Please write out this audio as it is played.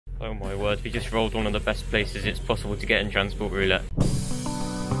Oh my word, we just rolled one of the best places it's possible to get in Transport Roulette.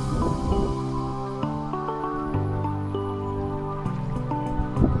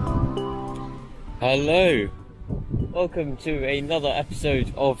 Hello! Welcome to another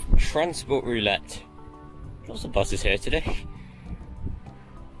episode of Transport Roulette. Lots of buses here today.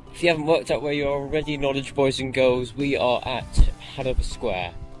 If you haven't worked out where you are already, knowledge boys and girls, we are at Hanover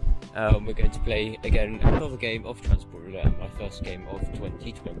Square. We're going to play again another game of Transport Roulette, my first game of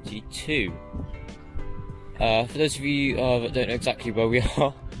 2022. For those of you that don't know exactly where we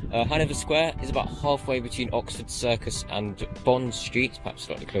are, Hanover Square is about halfway between Oxford Circus and Bond Street, perhaps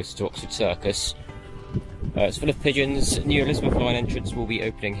slightly closer to Oxford Circus. It's full of pigeons. New Elizabeth line entrance will be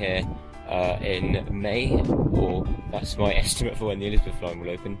opening here in May, or that's my estimate for when the Elizabeth line will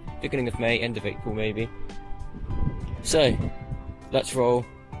open. Beginning of May, end of April maybe. So, let's roll,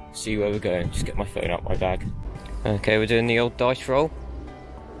 see where we're going. Just get my phone out my bag. Okay, we're doing the old dice roll.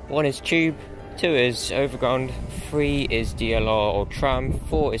 1 is tube, 2 is overground, 3 is DLR or tram,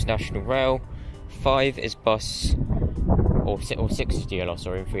 4 is national rail, 5 is bus, or 6 is DLR,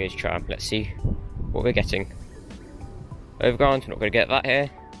 sorry, and 3 is tram. Let's see what we're getting. Overground, we're not going to get that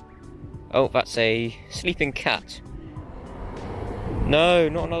here. Oh, that's a sleeping cat. No,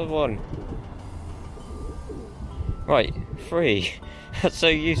 not another one. Right, 3. That's so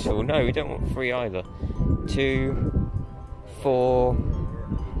useful. No, we don't want 3 either. 2, 4,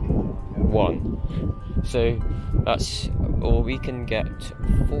 1. So that's, or we can get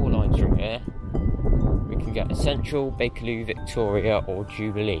 4 lines from here. We can get Essential, Bakerloo, Victoria, or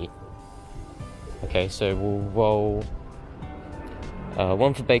Jubilee. Okay, so we'll roll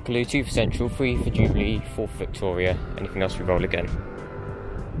 1 for Bakerloo, 2 for Central, 3 for Jubilee, 4 for Victoria. Anything else we roll again.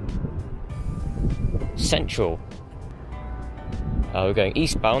 Central. We're going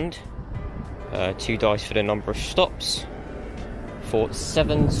eastbound. 2 dice for the number of stops. For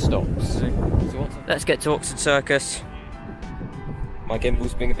 7 stops. Let's get to Oxford Circus. My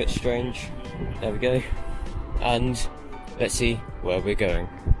gimbal's being a bit strange. There we go. And let's see where we're going.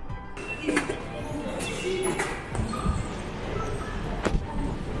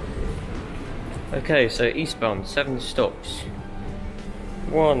 Okay, so eastbound, 7 stops.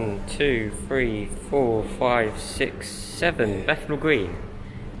 1, 2, 3, 4, 5, 6, 7. Bethnal Green.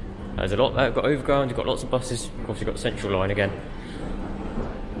 There's a lot there. We've got overground, we've got lots of buses. Of course, we've got Central Line again.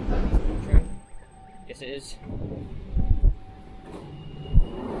 Yes, it is.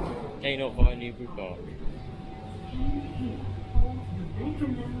 Gain off via Newbury Park.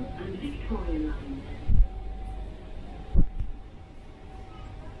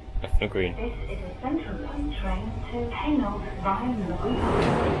 Bethnal Green. This is a Central Line train to Hanover via Newbury.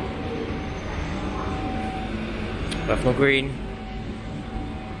 Bethnal Green.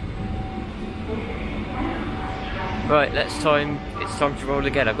 Right, it's time to roll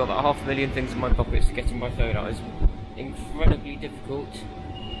again. I've got about 500,000 things in my pockets. Getting my phone out is incredibly difficult.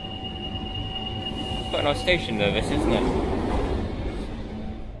 Quite a nice station though, this, isn't it?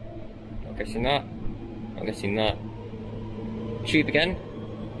 Not guessing that. Not guessing that. Tube again.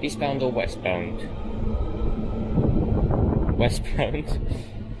 Eastbound or westbound? Westbound.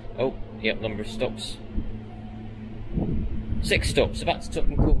 Oh, yep, number of stops. 6 stops, about to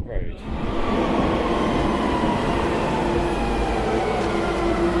Tottenham Court Road.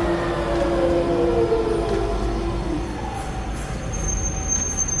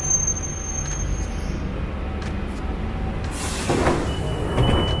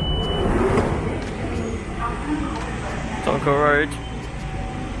 Tottenham Court Road.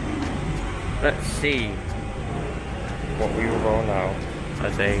 Let's see what we will roll now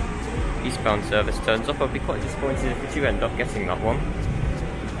as a eastbound service turns up. I'd be quite disappointed if we do end up getting that one.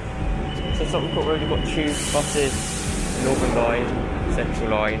 So Tottenham Court Road, we've got tube, buses, Northern Line, Central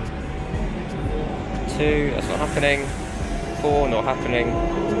Line. 2, that's not happening. 4, not happening.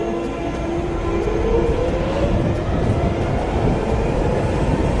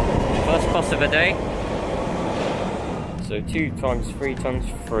 First bus of the day. So 2 times 3 times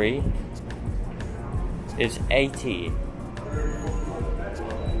 3 is 80.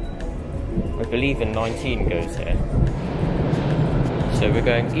 I believe a 19 goes here. So we're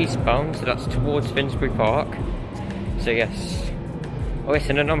going eastbound, so that's towards Finsbury Park. So yes. Oh yes,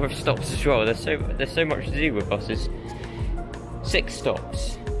 and a number of stops as well. There's so much to do with buses. 6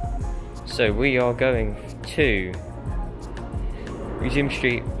 stops. So we are going to Museum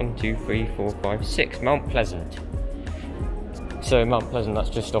Street, 1, 2, 3, 4, 5, 6, Mount Pleasant. So Mount Pleasant, that's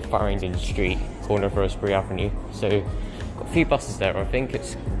just off Farringdon Street, corner of Rosebery Avenue. So got a few buses there. I think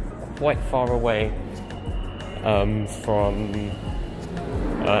it's quite far away from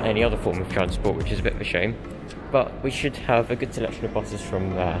any other form of transport, which is a bit of a shame. but we should have a good selection of buses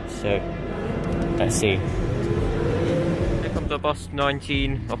from there, so let's see. Here comes our bus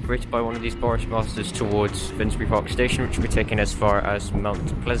 19, operated by one of these Boris Masters towards Finsbury Park Station, which will be taken as far as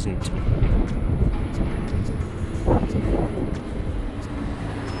Mount Pleasant.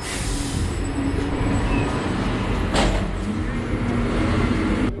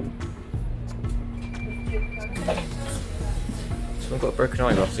 So I've got a broken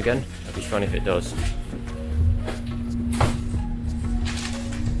eyeglass again. That'd be fun if it does.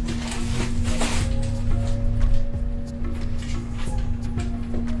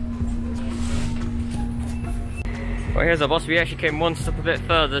 Well, here's our bus. We actually came one stop a bit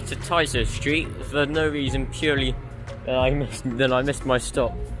further to Tyser Street for no reason, purely that I missed my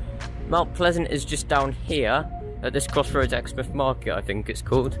stop. Mount Pleasant is just down here at this Crossroads Exmouth Market, I think it's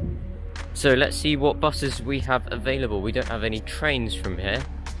called. So let's see what buses we have available. We don't have any trains from here.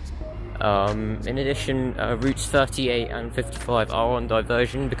 In addition, routes 38 and 55 are on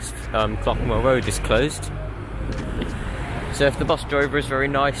diversion because Clockmore Road is closed. So if the bus driver is very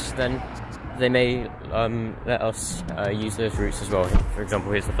nice, then they may let us use those routes as well. For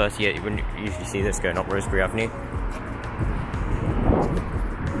example, here's the 38. You wouldn't usually see this going up Rosebery Avenue.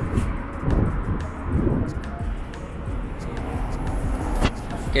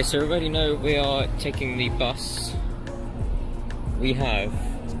 Okay, so we already know we are taking the bus. We have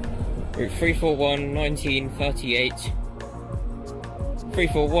route 341, 19, 38,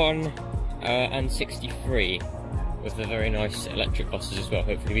 341 and 63 with the very nice electric buses as well.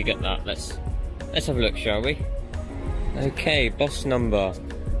 Hopefully we get that. Let's have a look, shall we? Okay, bus number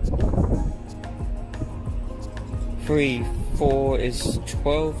 34 is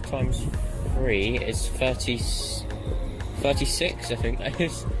 12 times 3 is 36, I think that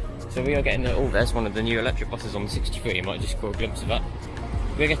is. So we are getting the, oh, there's one of the new electric buses on 63. You might just caught a glimpse of that.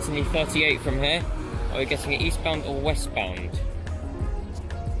 We're getting the 38 from here. Are we getting it eastbound or westbound?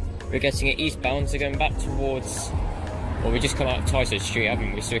 We're getting it eastbound, so going back towards, well, we just come out of Tyser Street,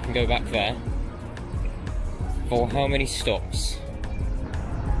 haven't we? So we can go back there. For how many stops?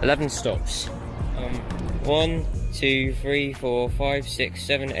 11 stops. 1, 2, 3, 4, 5, 6,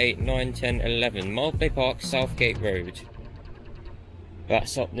 7, 8, 9, 10, 11. Mildmay Park, Southgate Road.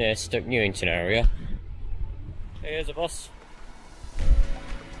 That's up near Stoke Newington area. Here's a bus.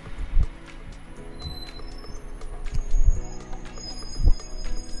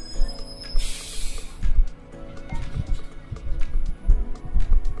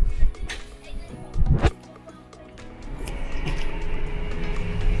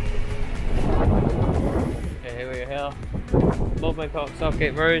 Mildmay Park,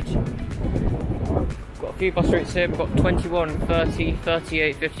 Southgate Road. Got a few bus routes here. We've got 21, 30,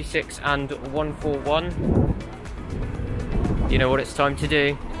 38, 56 and 141. You know what it's time to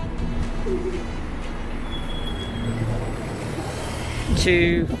do.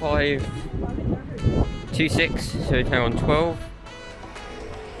 2, 5, 2, 6, so hang on, 12.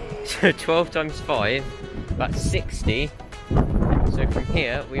 So 12 times 5, that's 60. So from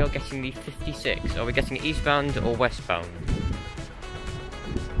here, we are getting the 56. Are we getting it eastbound or westbound?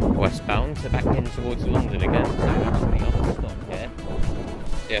 Westbound, so back in towards London again. So actually on the stop here.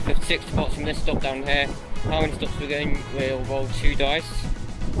 So yeah, 56 departs from this stop down here. How many stops we're going? We'll roll 2 dice.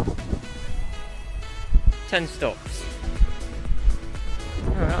 10 stops.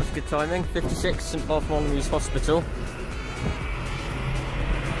 Alright, that's good timing. 56, St Bartholomew's Hospital.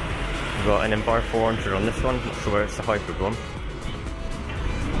 We've got an Empire 400 on this one. Not sure where it's the hybrid one.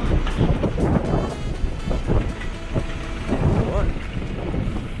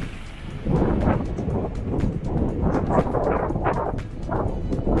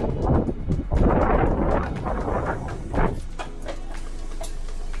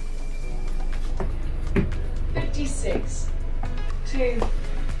 To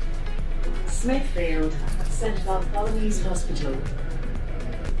Smithfield at St Bartholomew's Hospital.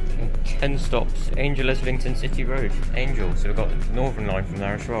 10 stops, Angel Islington City Road, Angel, so we've got the Northern Line from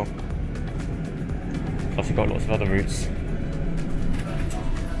there as well. Plus we've got lots of other routes.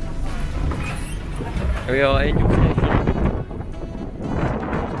 Here we are, Angel Station.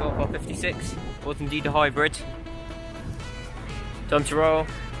 Got our 56, was indeed a hybrid. Time to roll.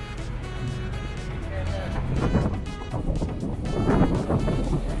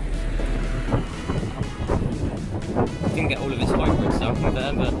 Didn't get all of his hybrid stuff in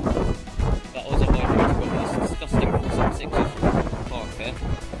there, but that was a hybrid. We've got this disgusting 476 park here.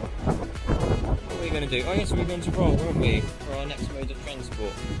 What are we going to do? Oh yes, we're going to roll, weren't we, for our next mode of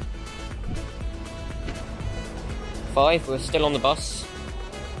transport. 5, we're still on the bus.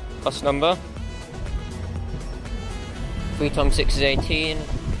 Bus number. 3 times 6 is 18.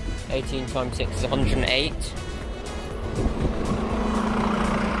 18 times 6 is 108.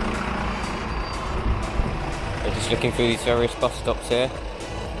 Just looking through these various bus stops here.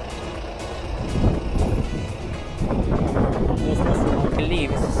 This bus stop, I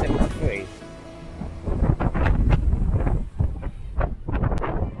believe, is 73.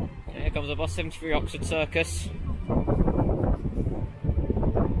 Here comes the bus 73, Oxford Circus.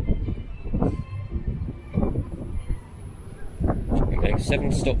 I'm getting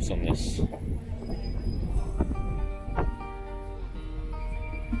 7 stops on this. 73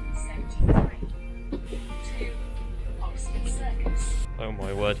 to Oxford Circus. Oh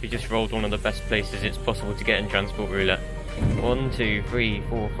my word, we just rolled one of the best places it's possible to get in Transport Roulette. 1, 2, 3,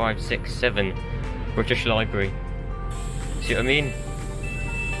 4, 5, 6, 7. British Library. See what I mean?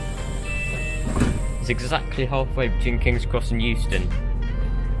 It's exactly halfway between King's Cross and Euston.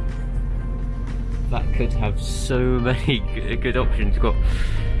 That could have so many good options. We've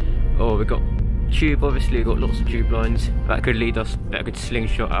got tube, obviously, we've got lots of tube lines. That could lead us, that could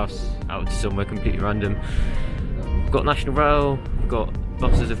slingshot us out to somewhere completely random. We've got National Rail, we've got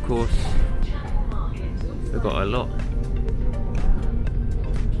buses, of course. We've got a lot.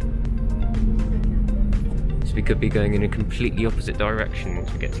 So we could be going in a completely opposite direction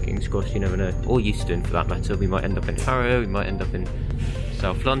once we get to King's Cross, you never know. Or Euston, for that matter. We might end up in Harrow, we might end up in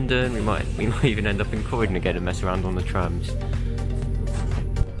South London, we might even end up in Croydon again and mess around on the trams.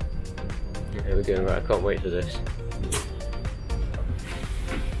 Here we go, right, I can't wait for this.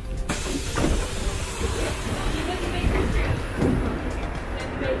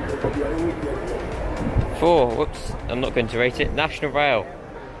 Whoops, I'm not going to rate it. National Rail.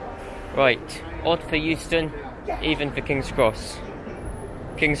 Right, odd for Euston, even for King's Cross.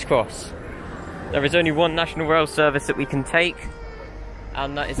 King's Cross. There is only one National Rail service that we can take,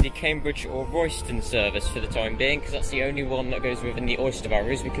 and that is the Cambridge or Royston service for the time being, because that's the only one that goes within the Oyster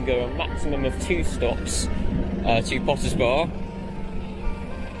boundaries. We can go a maximum of 2 stops to Potter's Bar.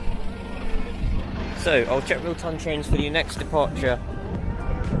 So I'll check real-time trains for your next departure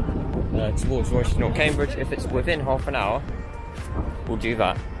towards Royston or Cambridge. If it's within half an hour, we'll do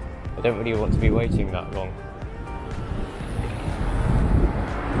that. I don't really want to be waiting that long.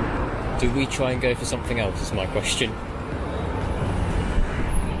 Do we try and go for something else, is my question.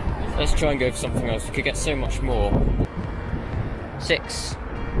 Let's try and go for something else. We could get so much more. 6,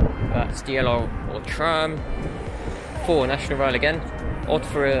 that's DLR or tram. 4, National Rail again. Odd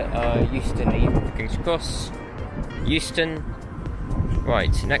for Euston, even for King's Cross. Euston.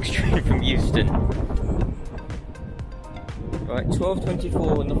 Right, next train from Euston. Right,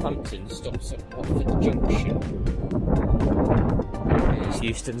 12:24 Northampton stops at Watford Junction. It's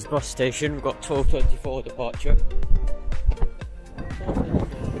Euston's bus station. We've got 12:24 departure.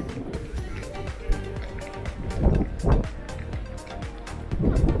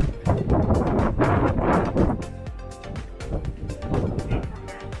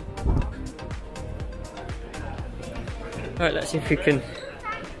 Right, let's see if we can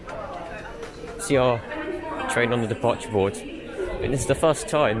see our train on the departure board. And this is the first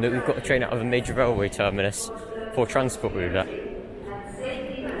time that we've got a train out of a major railway terminus for Transport Roulette.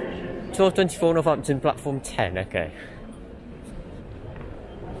 12:24 Northampton, platform 10, okay.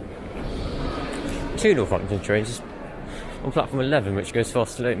 2 Northampton trains on platform 11, which goes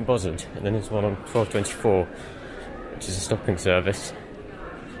fast to Leighton Buzzard, and then there's one on 12:24, which is a stopping service.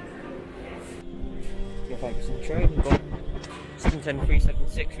 Northampton train, we've got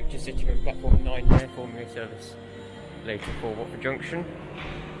 710-376, which is sitting on platform 9 there, forming a service later for Watford Junction.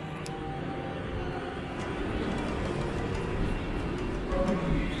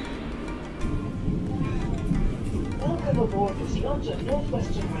 Welcome aboard this London North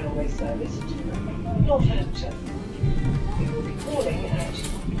Western Railway service to Northampton. We will be calling at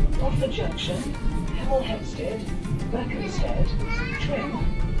Watford Junction, Hemel Hempstead, Berkhamsted, Trim,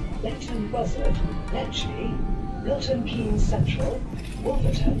 Leighton Buzzard, Bletchley, Milton Keynes Central,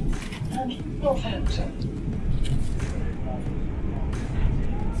 Wolverton, and Northampton.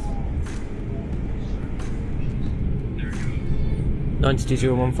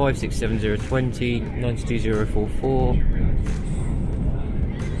 (92.015, 67020, 92.044).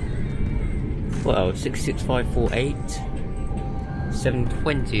 What else? 66548.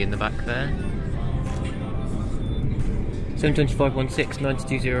 720 in the back there. 72516,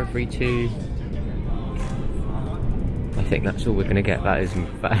 92.032. I think that's all we're going to get. That is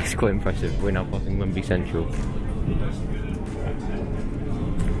quite impressive. We're now passing Wembley Central.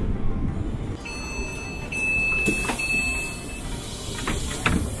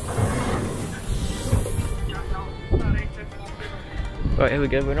 Right, here we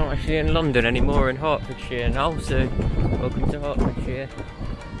go. We're not actually in London anymore, we're in Hertfordshire now, so welcome to Hertfordshire.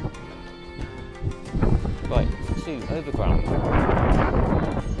 Right, 2, Overground.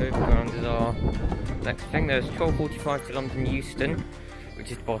 Overground is our Next thing, there's 12:45 to London Euston,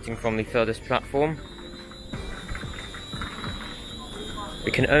 which is departing from the furthest platform.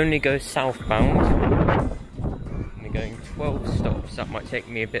 We can only go southbound. We're going 12 stops. That might take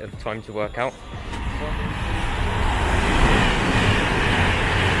me a bit of time to work out.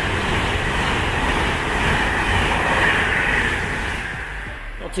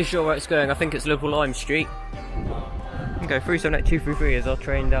 Not too sure where it's going. I think it's local Lime Street. Okay, 378233 is our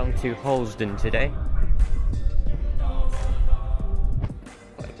train down to Holsden today.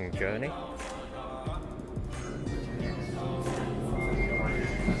 Quite a long journey.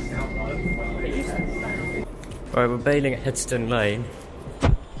 Right, we're bailing at Headstone Lane.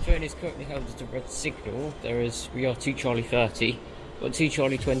 The train is currently held at a red signal. We are 2 Charlie 30. We've got 2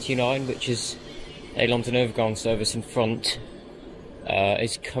 Charlie 29, which is a London Overground service in front.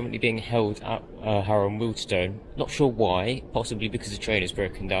 Is currently being held at Harrow and Wheelstone. Not sure why, possibly because the train is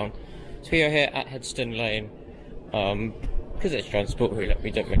broken down. So we are here at Headstone Lane. Because it's Transport Roulette, we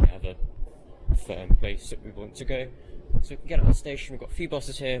don't really have a firm place that we want to go. So we can get at the station. We've got a few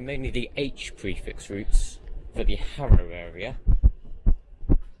buses here, mainly the H prefix routes for the Harrow area.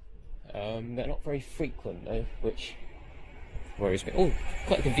 They're not very frequent though, which worries me. Oh,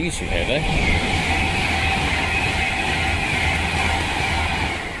 quite a confused from here though.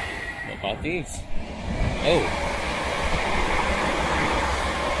 Not bad views. Oh.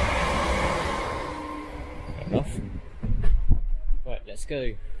 Fair enough. Right, let's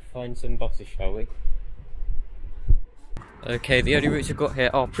go find some buses, shall we? Okay, the only routes we've got here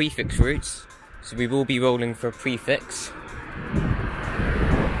are prefix routes, so we will be rolling for a prefix.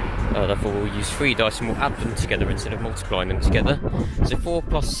 Therefore we'll use 3 dice and we'll add them together instead of multiplying them together. So 4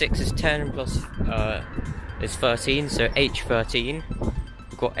 plus 6 is 10 plus is 13, so H13.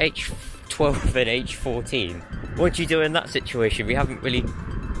 We've got H12 and H14. What do you do in that situation? We haven't really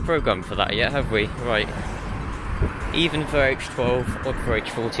programmed for that yet, have we? Right. Even for H12, odd for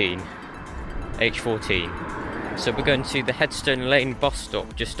H14. H14. So we're going to the Headstone Lane bus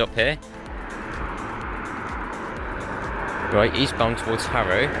stop just up here. Right, eastbound towards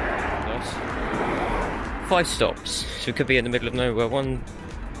Harrow. Nice. 5 stops, so we could be in the middle of nowhere. 1,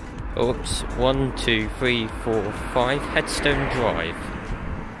 2, 3, 4, 5. Headstone Drive.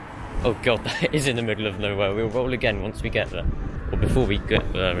 Oh god, that is in the middle of nowhere. We'll roll again once we get there. Or before we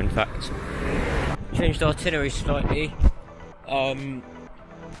get there, in fact. Changed our itinerary slightly.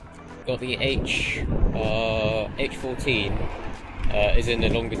 Got the H14 is in a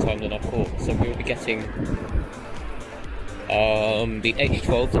longer time than I thought, so we'll be getting the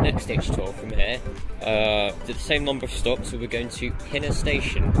H12, the next H12 from here, to the same number of stops, so we're going to Hanover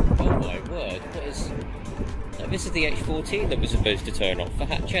Station. Oh my word, what is... No, this is the H14 that was supposed to turn off for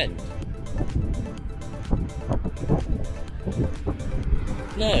Hatch End.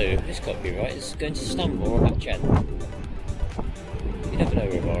 No, this can't be right, it's going to Stanmore or Hatch End. You never know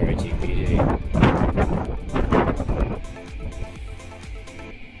with RATP, do you?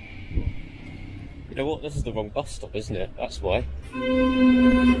 You know what, this is the wrong bus stop, isn't it? That's why.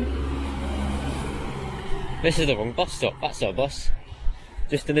 This is the wrong bus stop, that's our bus.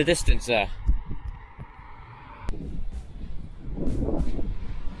 Just in the distance there.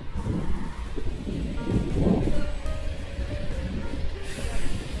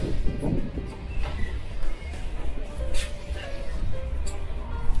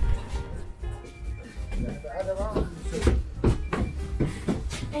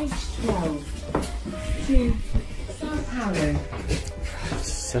 H12 to South Harrow.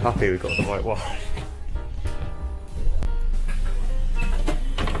 So happy we got the right one.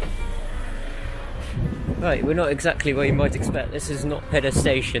 Right, we're not exactly where you might expect. This is not Pedder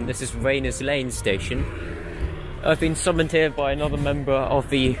Station, this is Rayners Lane Station. I've been summoned here by another member of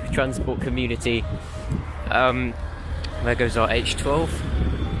the transport community. There goes our H12.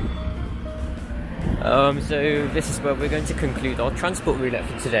 So this is where we're going to conclude our Transport Roulette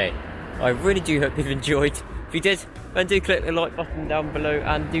for today. I really do hope you've enjoyed. If you did, then do click the like button down below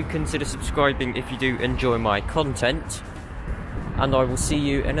and do consider subscribing if you do enjoy my content. And I will see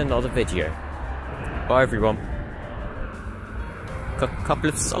you in another video. Bye everyone. Got a couple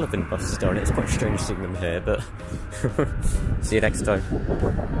of Sullivan buses down. It's quite strange seeing them here, but see you next time.